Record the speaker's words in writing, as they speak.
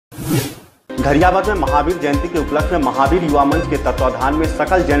घरियाबाद में महावीर जयंती के उपलक्ष्य में महावीर युवा मंच के तत्वाधान में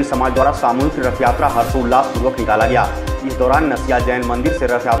सकल जैन समाज द्वारा सामूहिक रथ यात्रा हर्षोल्लास पूर्वक निकाला गया। इस दौरान नसिया जैन मंदिर से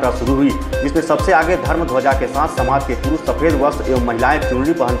रथ यात्रा शुरू हुई, जिसमें सबसे आगे धर्म ध्वजा के साथ समाज के पुरुष सफेद वस्त्र एवं महिलाएं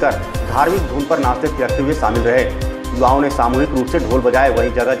चुनरी पहनकर धार्मिक धुन पर नाचते थिरकते हुए शामिल रहे। युवाओं ने सामूहिक रूप से ढोल बजाए,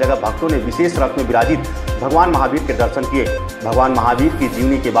 वहीं जगह जगह भक्तों ने विशेष रथ में विराजित भगवान महावीर के दर्शन किए। भगवान महावीर की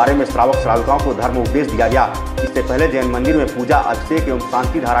जीवनी के बारे में श्रावक श्राविकाओं को धर्म उपदेश दिया गया। इससे पहले जैन मंदिर में पूजा, अभिषेक एवं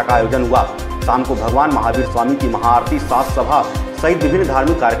शांति धारा का आयोजन हुआ। शाम को भगवान महावीर स्वामी की महाआरती, सात सभा सहित विभिन्न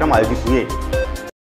धार्मिक कार्यक्रम आयोजित हुए।